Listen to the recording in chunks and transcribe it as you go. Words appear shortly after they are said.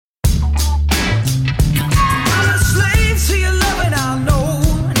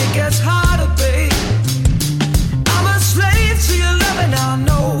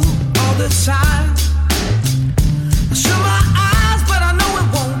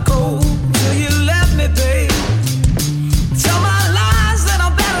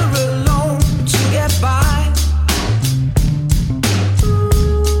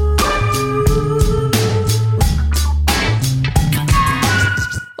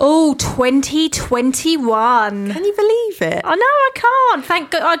Oh, 2021. Can you believe it? I know, I can't.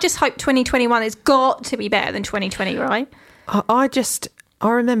 Thank God. I just hope 2021 has got to be better than 2020, right? I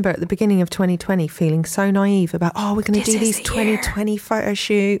remember at the beginning of 2020 feeling so naive about, we're going to do these 2020 photo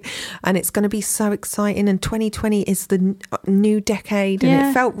shoot and it's going to be so exciting, and 2020 is the new decade, and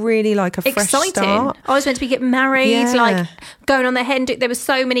it felt really like a fresh start. I was meant to be getting married, like going on the hen do. There were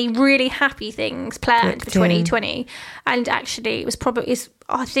so many really happy things planned for 2020, and actually it was probably,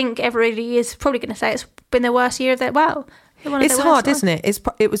 I think everybody is probably going to say it's been the worst year of their, it's hard, isn't it? It's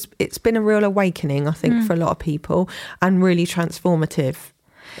been a real awakening, I think, for a lot of people, and really transformative.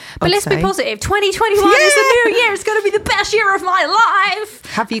 But let's be positive. 2021 is the new year. It's going to be the best year of my life.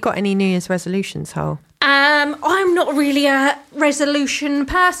 Have you got any New Year's resolutions, Hole? I'm not really a resolution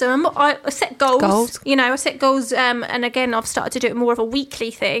person. I set goals. I set goals, and again, I've started to do it more of a weekly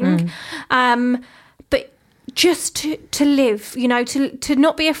thing. But just to live, to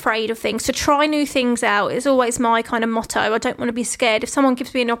not be afraid of things, to try new things out is always my kind of motto. I don't want to be scared. If someone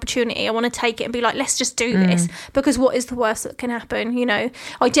gives me an opportunity, I want to take it and be like, let's just do this, because what is the worst that can happen? I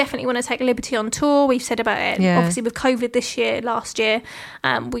definitely want to take Liberty on tour. We've said about it. Obviously with COVID last year,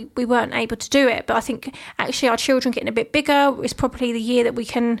 we weren't able to do it, but I think actually our children getting a bit bigger is probably the year that we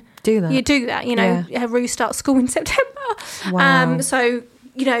can do that. Rue starts school in September. Wow. So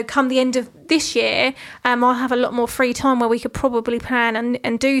come the end of this year, I'll have a lot more free time where we could probably plan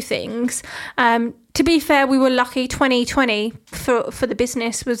and do things. To be fair, we were lucky. 2020 for the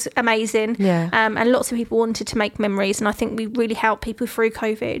business was amazing. And lots of people wanted to make memories, and I think we really helped people through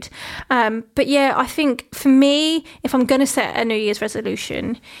COVID. But I think for me, if I'm going to set a New Year's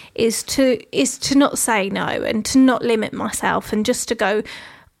resolution, is to not say no and to not limit myself, and just to go,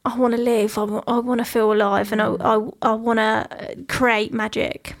 I want to live, I want to feel alive, and I want to create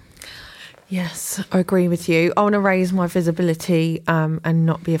magic. Yes, I agree with you. I want to raise my visibility and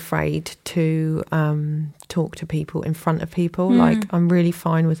not be afraid to talk to people in front of people. Like, I'm really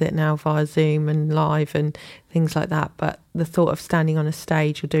fine with it now via Zoom and live and things like that. But the thought of standing on a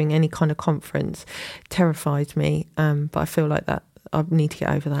stage or doing any kind of conference terrifies me. But I feel like that I need to get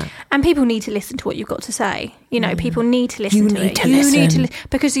over that. And people need to listen to what you've got to say. People need to listen to it. You need to listen.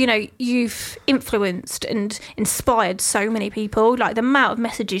 Because, you've influenced and inspired so many people. Like, the amount of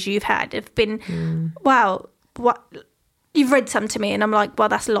messages you've had have been, wow, what... You've read some to me and I'm like, well,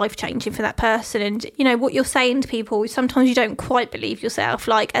 that's life-changing for that person. And, what you're saying to people, sometimes you don't quite believe yourself,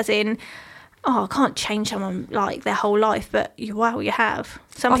 like, as in... I can't change someone like their whole life, but you have.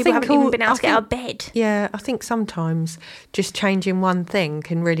 Some people haven't even been able to get out of bed. Yeah, I think sometimes just changing one thing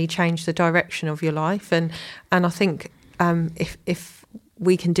can really change the direction of your life, and I think if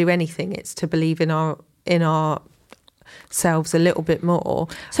we can do anything, it's to believe in ourselves a little bit more.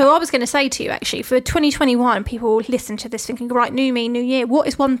 So I was going to say to you, actually, for 2021, people listen to this thinking, right, new me, new year. What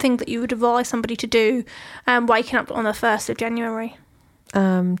is one thing that you would advise somebody to do waking up on the 1st of January?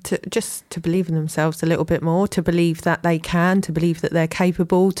 To believe in themselves a little bit more, to believe that they can, to believe that they're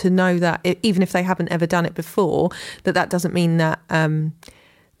capable, to know that even if they haven't ever done it before, that doesn't mean that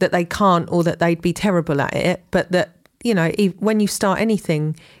that they can't or that they'd be terrible at it, but that when you start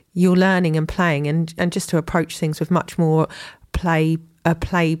anything, you're learning and playing, and just to approach things with much more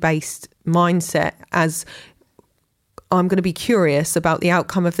play-based mindset, as I'm going to be curious about the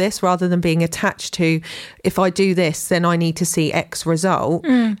outcome of this, rather than being attached to, if I do this, then I need to see X result.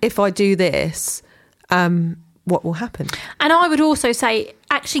 If I do this, what will happen? And I would also say,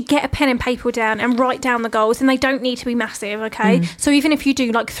 actually get a pen and paper down and write down the goals, and they don't need to be massive, okay? So even if you do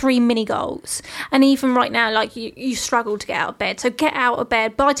like 3 mini goals, and even right now, like you struggle to get out of bed, so get out of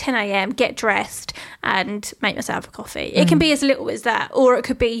bed by 10 a.m, get dressed and make myself a coffee. It can be as little as that, or it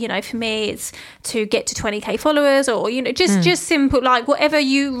could be, for me, it's to get to 20k followers, or just simple, like whatever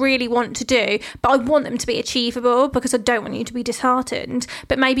you really want to do. But I want them to be achievable, because I don't want you to be disheartened.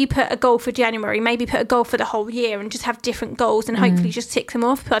 But maybe put a goal for January, maybe put a goal for the whole year, and just have different goals, and hopefully just tick them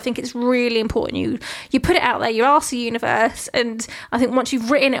off. But I think it's really important you put it out there, you ask the universe, and I think once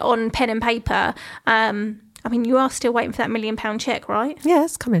you've written it on pen and paper, you are still waiting for that £1 million check, right? Yeah,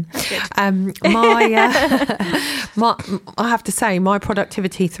 it's coming. I have to say, my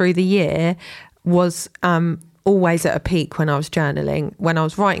productivity through the year was always at a peak when I was journaling, when I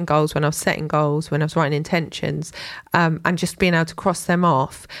was writing goals, when I was setting goals, when I was writing intentions, and just being able to cross them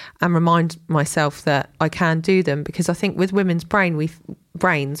off and remind myself that I can do them. Because I think with women's brains,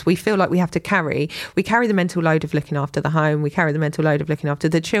 we feel like we have to carry the mental load of looking after the home, we carry the mental load of looking after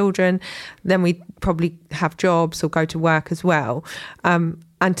the children, then we probably have jobs or go to work as well.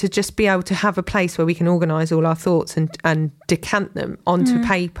 and to just be able to have a place where we can organise all our thoughts and decant them onto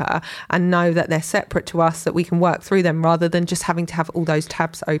paper and know that they're separate to us, that we can work through them rather than just having to have all those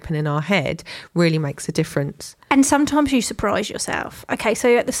tabs open in our head, really makes a difference. And sometimes you surprise yourself. Okay,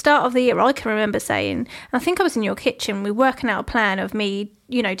 so at the start of the year, I can remember saying, and I think I was in your kitchen, we were working out a plan of me,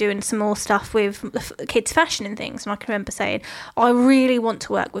 you know, doing some more stuff with the kids' fashion and things. And I can remember saying, I really want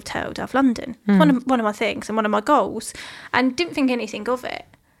to work with Turtle Dove London. It's one of my things and one of my goals. And didn't think anything of it.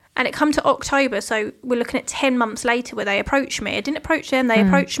 And it come to October, so we're looking at 10 months later where they approached me. I didn't approach them, they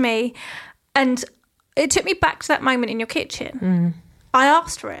approached me. And it took me back to that moment in your kitchen. I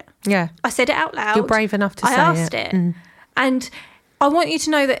asked for it. Yeah. I said it out loud. You're brave enough to say it. I asked it. And I want you to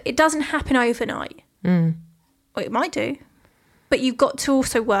know that it doesn't happen overnight. Well, it might do. But you've got to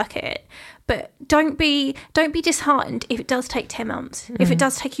also work at it. But don't be disheartened if it does take 10 months, if it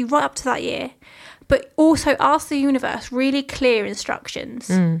does take you right up to that year. But also ask the universe really clear instructions.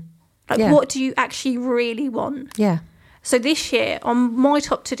 Like, what do you actually really want? Yeah. So this year, on my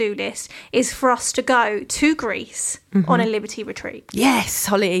top to-do list, is for us to go to Greece on a Liberty retreat. Yes,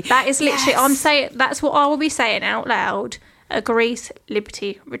 Holly. That is literally, I'm saying, that's what I will be saying out loud, a Greece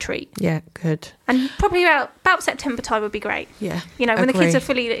Liberty retreat. Yeah, good. And probably about September time would be great. Yeah, you know, when the kids are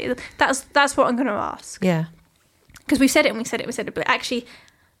fully, that's what I'm going to ask. Yeah. Because we've said it, but actually,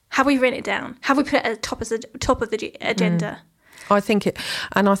 have we written it down? Have we put it at the top of the agenda? I think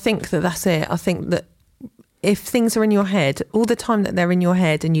that's it. I think that if things are in your head, all the time that they're in your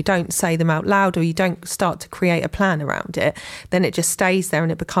head and you don't say them out loud or you don't start to create a plan around it, then it just stays there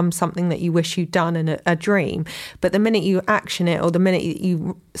and it becomes something that you wish you'd done in a dream. But the minute you action it, or the minute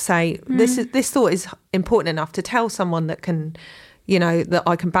you say, this thought is important enough to tell someone that can, you know, that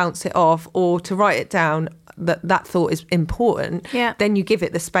I can bounce it off, or to write it down, that thought is important, then you give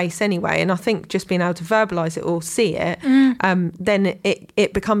it the space anyway. And I think just being able to verbalise it or see it, then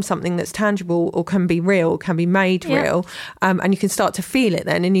it becomes something that's tangible or can be real, can be made real, and you can start to feel it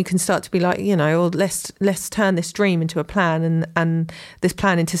then, and you can start to be like, you know, let's turn this dream into a plan and this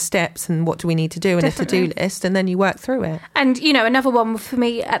plan into steps, and what do we need to do, and a to-do list, and then you work through it. And, you know, another one for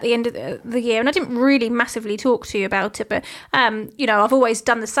me at the end of the year, and I didn't really massively talk to you about it, but, you know, I've always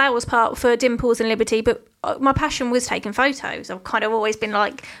done the sales part for Dimples and Liberty, but my passion was taking photos. I've kind of always been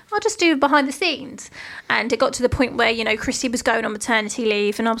like, I'll just do behind the scenes. And it got to the point where, you know, Christy was going on maternity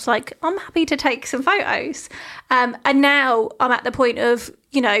leave and I was like, I'm happy to take some photos. And now I'm at the point of,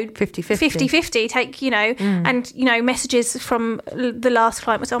 you know, 50-50 take, you know, and, you know, messages from the last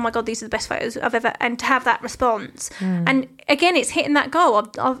client was, oh my God, these are the best photos I've ever, and to have that response. And again, it's hitting that goal.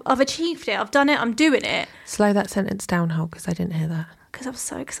 I've achieved it. I've done it. I'm doing it. Slow that sentence down, Hol, because I didn't hear that. Because I was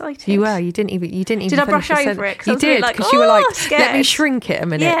so excited. You were. You didn't even. Did I brush over it? You did, because you were like, scared. Let me shrink it a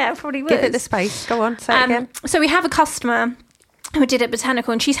minute. Yeah, I probably was. Give it the space. Go on, say it again. So we have a customer who did at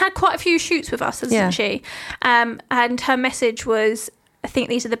Botanical, and she's had quite a few shoots with us, hasn't she? And her message was, I think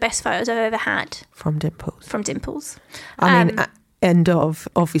these are the best photos I've ever had. From Dimples. I mean, end of,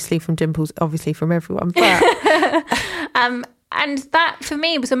 obviously from Dimples, obviously from everyone. But and that, for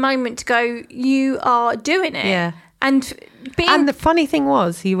me, was a moment to go, you are doing it. Yeah. And the funny thing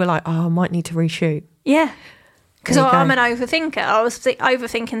was, you were like, oh, I might need to reshoot. Yeah. Because I'm an overthinker. I was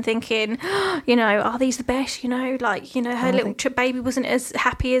overthinking, thinking, you know, are these the best? You know, like, you know, her little baby wasn't as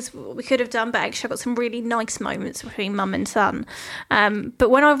happy as we could have done, but actually I got some really nice moments between mum and son. But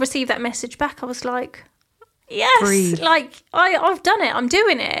when I received that message back, I was like, yes, breathe. Like I've done it. I'm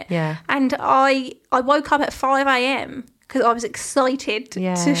doing it. Yeah. And I woke up at 5 a.m. because I was excited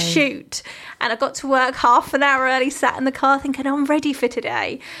to shoot. And I got to work half an hour early, sat in the car thinking, I'm ready for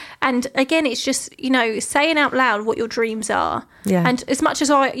today. And again, it's just, you know, saying out loud what your dreams are. Yeah. And as much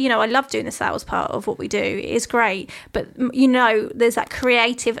as I love doing the sales part of what we do, it is great. But, you know, there's that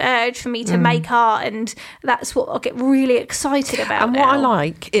creative urge for me to make art, and that's what I get really excited about. And what I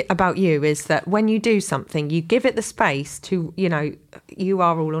like about you is that when you do something, you give it the space to, you know, you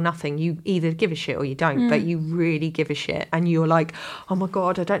are all or nothing. You either give a shit or you don't, but you really give a shit. And you're like, oh my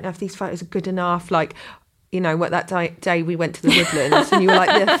God, I don't know if these photos are good enough. Like, you know, what that day we went to the Woodlands and you were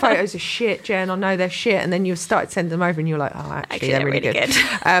like, the photos are shit, Jen, I know they're shit. And then you started sending them over and you're like, oh, actually they're really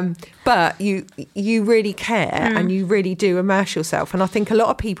good. But you really care and you really do immerse yourself. And I think a lot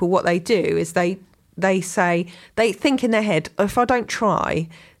of people, what they do is they think in their head, if I don't try,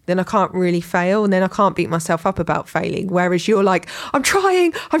 then I can't really fail, and then I can't beat myself up about failing. Whereas you're like, I'm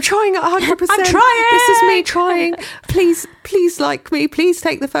trying at 100%. I'm trying. This is me trying. Please like me. Please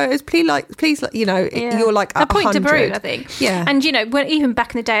take the photos. Please like. You're like a point 100. to prove, I think. Yeah. And even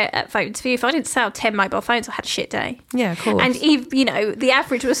back in the day at Phones View, if I didn't sell 10 mobile phones, I had a shit day. Yeah, of course. And the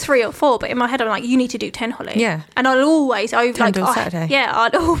average was 3 or 4, but in my head I'm like, you need to do 10, Holly. Yeah. And I'd always Saturday.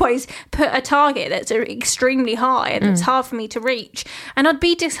 I'd always put a target that's extremely high and it's hard for me to reach. And I'd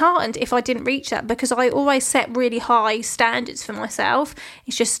be disheartened if I didn't reach that, because I always set really high standards for myself.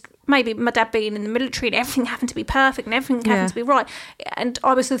 It's just maybe my dad being in the military and everything happened to be perfect and everything happened to be right. And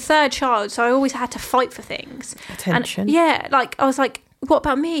I was the third child, so I always had to fight for things. Attention. And I was like, what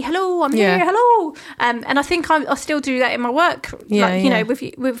about me? Hello, I'm here. Hello. And I think I still do that in my work,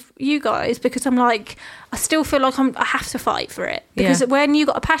 with you guys, because I'm like, I still feel like I have to fight for it, because when you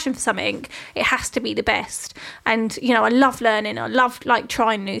got a passion for something, it has to be the best. And I love learning. I love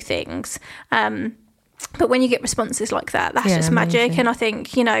trying new things. But when you get responses like that, that's just magic. Amazing. And I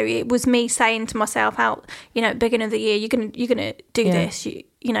think it was me saying to myself out at the beginning of the year, you're gonna do this.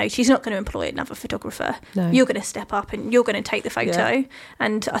 She's not going to employ another photographer. No. You're going to step up and you're going to take the photo. Yeah.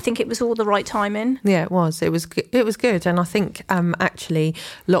 And I think it was all the right timing. Yeah, it was. It was good. And I think actually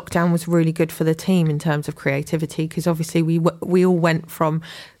lockdown was really good for the team in terms of creativity, because obviously we all went from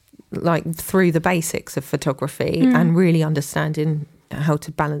through the basics of photography and really understanding how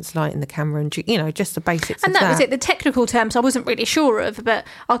to balance light in the camera and just the basics and of that was it. The technical terms I wasn't really sure of, but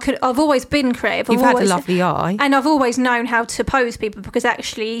I've always been creative. You've had a lovely eye, and I've always known how to pose people, because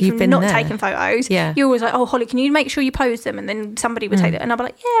actually even not taking photos, you're always like, oh Holly, can you make sure you pose them? And then somebody would take it and I'll be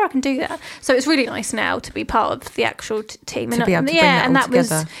like, yeah, I can do that. So it's really nice now to be part of the actual team to be able to bring that all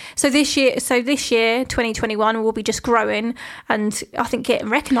together. So this year 2021 will be just growing, and I think getting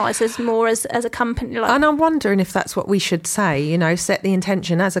recognised as more as a company. And I'm wondering if that's what we should say, set the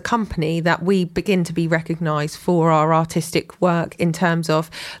intention as a company that we begin to be recognised for our artistic work, in terms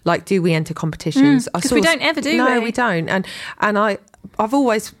of do we enter competitions? Because we don't ever do. No, we don't. And I've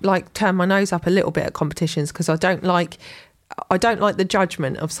always turned my nose up a little bit at competitions, because I don't like the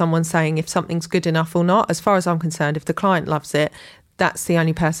judgment of someone saying if something's good enough or not. As far as I'm concerned, if the client loves it, that's the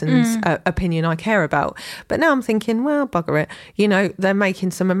only person's opinion I care about. But now I'm thinking, well, bugger it. They're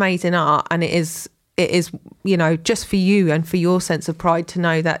making some amazing art, and it is just for you and for your sense of pride to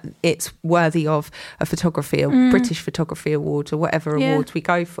know that it's worthy of a British Photography Awards, or whatever awards we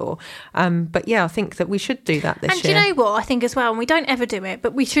go for. But I think that we should do that this year. And do you know what I think as well? And we don't ever do it,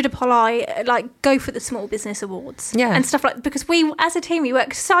 but we should apply, go for the Small Business Awards and stuff because we, as a team, we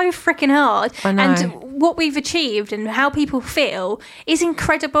work so freaking hard. I know. And what we've achieved and how people feel is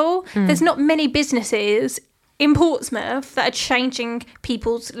incredible. There's not many businesses in Portsmouth that are changing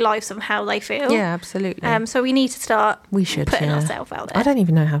people's lives and how they feel. Yeah, absolutely. So we need to start putting ourselves out there. I don't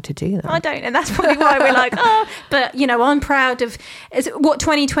even know how to do that. I don't, and that's probably why we're like, but I'm proud of what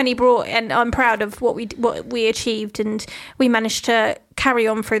 2020 brought, and I'm proud of what we achieved, and we managed to carry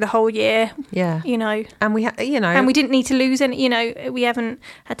on through the whole year. Yeah. And we and we didn't need to lose any, we haven't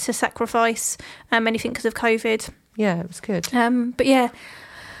had to sacrifice anything because of COVID. Yeah, it was good. But yeah.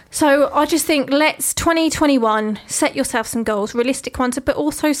 So I just think let's 2021 set yourself some goals, realistic ones, but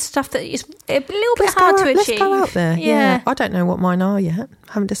also stuff that is a little bit hard to achieve. Let's go out there. Yeah. I don't know what mine are yet.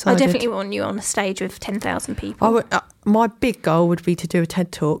 Haven't decided. I definitely want you on a stage with 10,000 people. My big goal would be to do a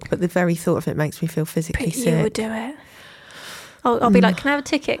TED Talk, but the very thought of it makes me feel physically sick. You would do it. I'll be like, can I have a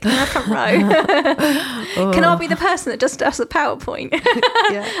ticket? Can I have front row? Can I be the person that just does the PowerPoint?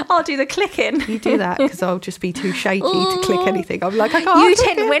 I'll do the clicking. You do that, because I'll just be too shaky to click anything. I'm like, I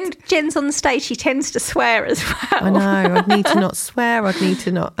can't. When Jen's on the stage, she tends to swear as well. I know. I'd need to not swear. I'd need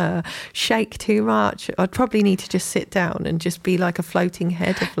to not shake too much. I'd probably need to just sit down and just be like a floating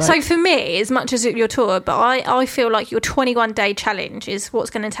head of So for me, as much as your tour, but I feel like your 21-day challenge is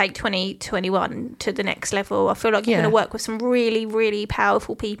what's going to take 2021 to the next level. I feel like you're going to work with some really, really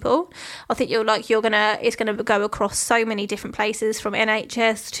powerful people. I think it's gonna go across so many different places, from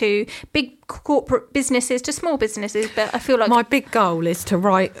NHS to big corporate businesses to small businesses. But I feel like my big goal is to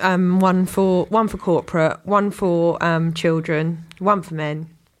write one for corporate, one for children, one for men,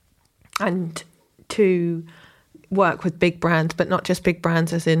 and to work with big brands, but not just big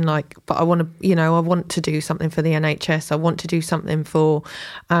brands as in but I want to do something for the NHS. I want to do something for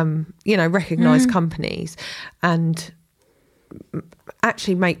recognised companies, and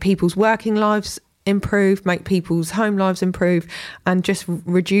actually make people's working lives improve, make people's home lives improve, and just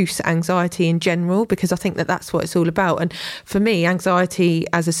reduce anxiety in general, because I think that that's what it's all about. And for me, anxiety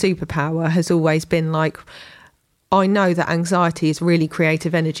as a superpower has always been I know that anxiety is really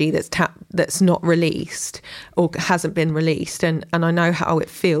creative energy that's not released or hasn't been released, and I know how it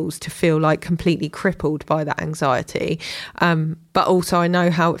feels to feel like completely crippled by that anxiety. But also I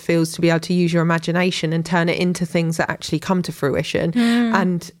know how it feels to be able to use your imagination and turn it into things that actually come to fruition.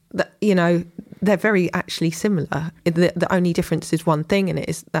 And that, you know, they're very actually similar. The only difference is one thing, and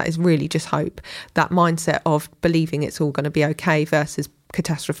that is really just hope. That mindset of believing it's all going to be okay versus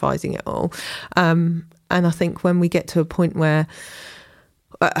catastrophizing it all. And I think when we get to a point where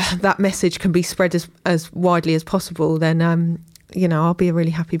that message can be spread as widely as possible, then, you know, I'll be a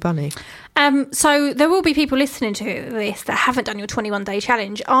really happy bunny. So there will be people listening to this that haven't done your 21-day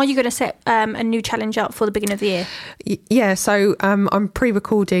challenge. Are you going to set a new challenge up for the beginning of the year? Yeah, so I've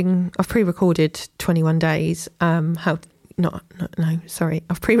pre-recorded 21 days. I've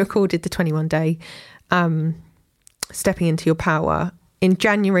pre-recorded the 21-day stepping into your power. In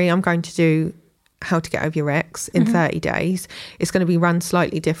January, I'm going to do how to get over your ex in 30 days. It's going to be run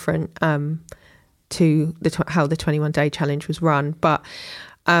slightly different to how the 21-day challenge was run. But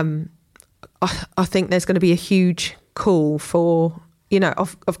I think there's going to be a huge call for, you know,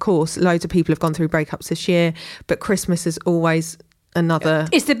 of course, loads of people have gone through breakups this year, but Christmas is always another...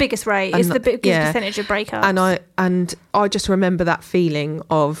 It's the biggest rate. It's the biggest percentage of breakups. And I just remember that feeling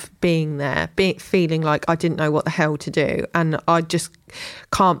of being there, feeling like I didn't know what the hell to do. And I just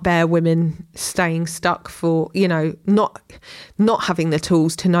can't bear women staying stuck for, you know, not having the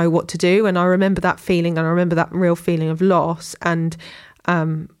tools to know what to do. And I remember that feeling, and I remember that real feeling of loss and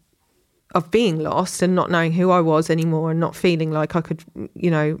of being lost and not knowing who I was anymore, and not feeling like I could,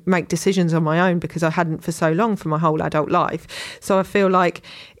 you know, make decisions on my own because I hadn't for so long, for my whole adult life. So I feel like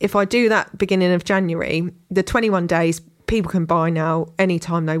if I do that beginning of January, the 21 days, people can buy now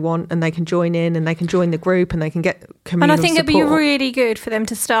anytime they want, and they can join in, and they can join the group, and they can get communal And I think support. it'd be really good for them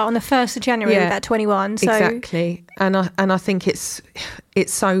to start on the 1st of January with that 21. So. Exactly. And I think it's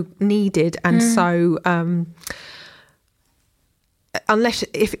so needed, and so... unless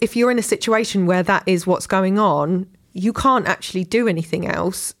if you're in a situation where that is what's going on, you can't actually do anything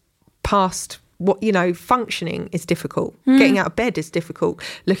else past what, you know, functioning is difficult. Getting out of bed is difficult.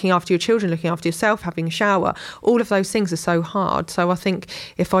 Looking after your children, looking after yourself, having a shower, all of those things are so hard. So I think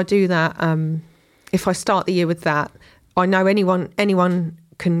if I do that, if I start the year with that, I know anyone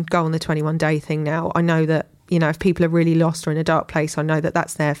can go on the 21-day thing now. I know that, you know, if people are really lost or in a dark place, I know that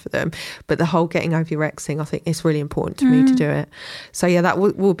that's there for them. But the whole getting over your ex thing, I think it's really important to me to do it. So yeah, that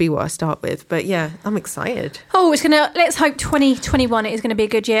will be what I start with. But yeah, I'm excited. Oh, let's hope 2021 is going to be a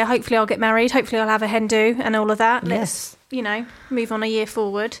good year. Hopefully I'll get married. Hopefully I'll have a hen do and all of that. Let's, you know, move on a year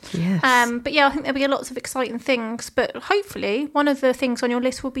forward. Yes. But yeah, I think there'll be lots of exciting things. But hopefully one of the things on your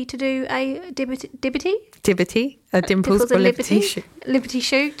list will be to do a Dibbity? A Dimples for Liberty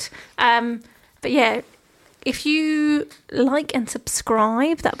shoot. But yeah, if you like and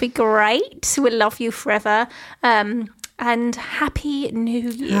subscribe, that'd be great. We'll love you forever. And Happy New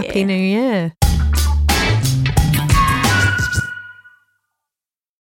Year. Happy New Year.